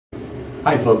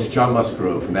Hi folks, John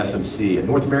Musgrove from SMC at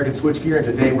North American Switchgear, and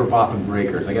today we're popping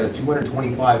breakers. I got a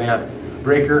 225 amp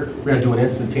breaker. We're going to do an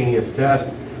instantaneous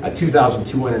test at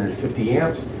 2,250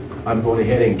 amps. I'm going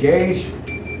ahead and engage,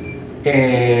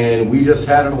 and we just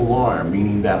had an alarm,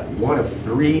 meaning that one of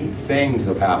three things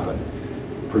have happened,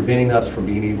 preventing us from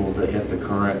being able to hit the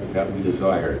current that we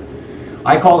desired.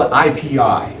 I call it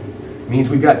IPI. It means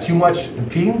we've got too much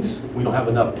impedance, we don't have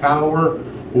enough power,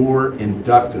 or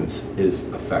inductance is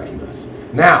affecting us.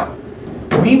 Now,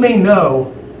 we may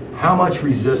know how much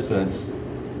resistance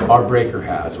our breaker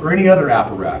has, or any other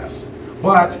apparatus,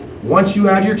 but once you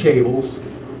add your cables,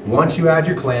 once you add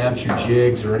your clamps, your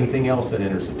jigs, or anything else that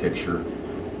enters the picture,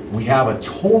 we have a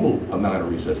total amount of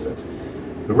resistance.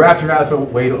 The Raptor has a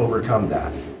way to overcome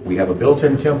that. We have a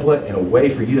built-in template and a way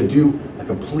for you to do a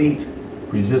complete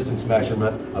resistance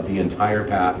measurement of the entire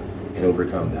path and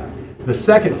overcome that. The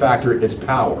second factor is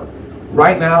power.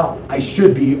 Right now, I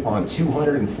should be on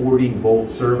 240 volt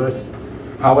service.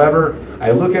 However, I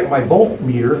look at my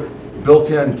voltmeter built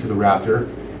into the Raptor,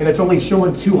 and it's only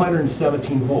showing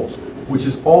 217 volts, which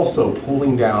is also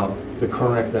pulling down the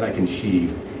current that I can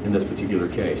achieve in this particular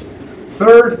case.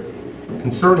 Third,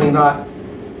 and certainly not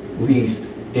least,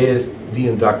 is the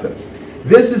inductance.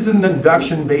 This is an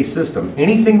induction-based system.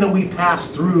 Anything that we pass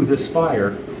through this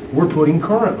spire, we're putting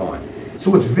current on.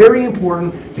 So it's very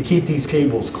important to keep these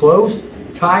cables closed,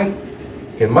 tight,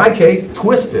 in my case,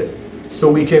 twisted,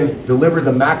 so we can deliver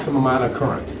the maximum amount of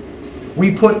current.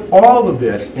 We put all of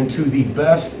this into the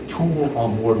best tool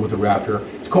on board with the Raptor.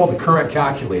 It's called the current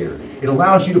calculator. It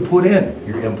allows you to put in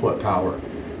your input power,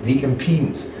 the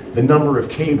impedance, the number of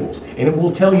cables, and it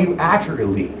will tell you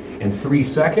accurately in 3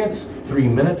 seconds, 3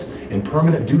 minutes, and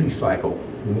permanent duty cycle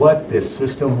what this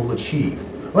system will achieve.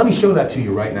 Let me show that to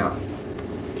you right now.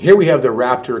 Here we have the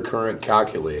Raptor current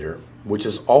calculator, which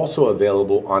is also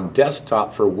available on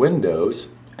desktop for Windows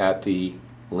at the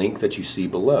link that you see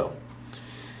below.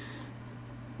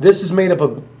 This is made up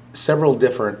of several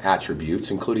different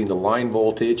attributes, including the line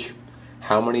voltage,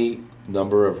 how many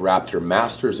number of Raptor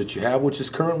masters that you have, which is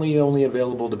currently only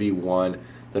available to be one,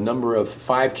 the number of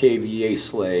 5 kVA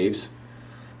slaves,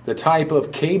 the type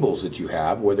of cables that you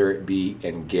have, whether it be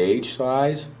in gauge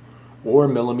size or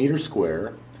millimeter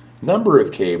square, number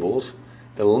of cables,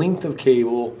 the length of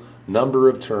cable, number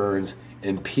of turns,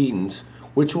 impedance,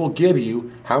 which will give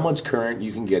you how much current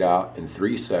you can get out in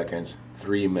 3 seconds,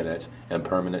 3 minutes, and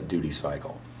permanent duty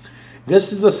cycle.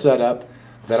 This is the setup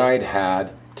that I'd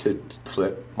had to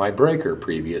flip my breaker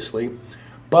previously,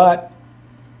 but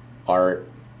our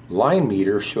line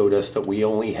meter showed us that we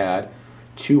only had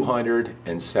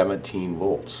 217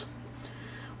 volts,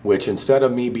 which instead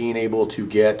of me being able to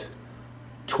get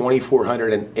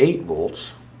 2,408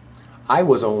 volts, I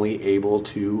was only able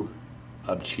to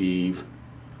achieve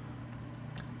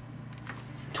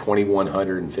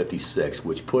 2,156,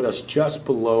 which put us just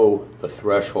below the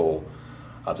threshold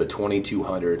of the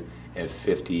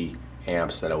 2,250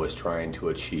 amps that I was trying to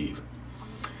achieve.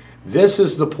 This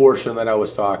is the portion that I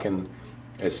was talking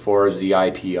as far as the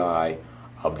IPI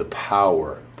of the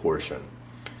power portion.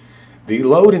 The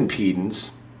load impedance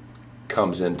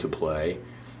comes into play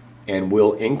and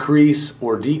will increase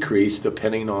or decrease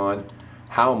depending on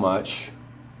how much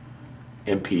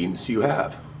impedance you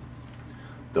have.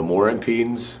 The more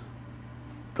impedance,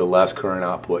 the less current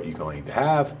output you're going to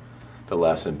have. The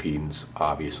less impedance,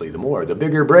 obviously, the more. The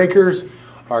bigger breakers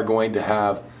are going to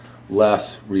have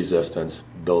less resistance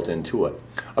built into it.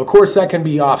 Of course, that can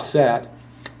be offset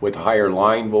with higher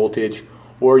line voltage,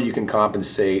 or you can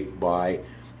compensate by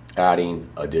adding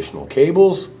additional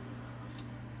cables,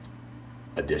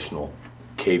 additional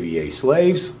kVA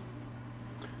slaves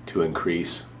to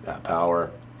increase that power,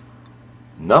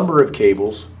 number of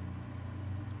cables,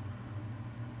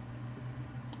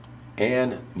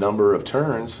 and number of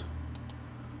turns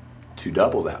to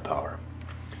double that power.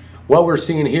 What we're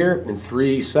seeing here in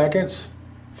 3 seconds,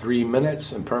 3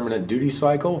 minutes, and permanent duty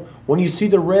cycle, when you see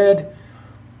the red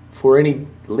for any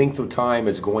length of time,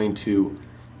 is going to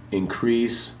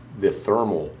increase the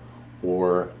thermal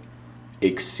or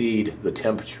exceed the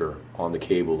temperature on the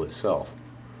cable itself.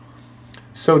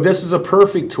 So this is a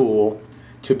perfect tool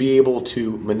to be able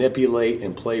to manipulate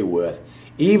and play with,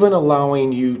 even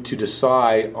allowing you to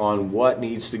decide on what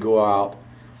needs to go out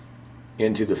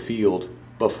into the field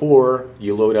before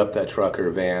you load up that truck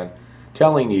or van,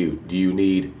 telling you, do you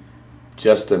need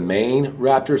just the main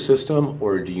Raptor system,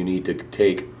 or do you need to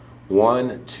take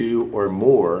 1, 2, or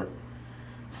more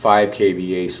 5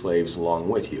 kVA slaves along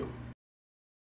with you?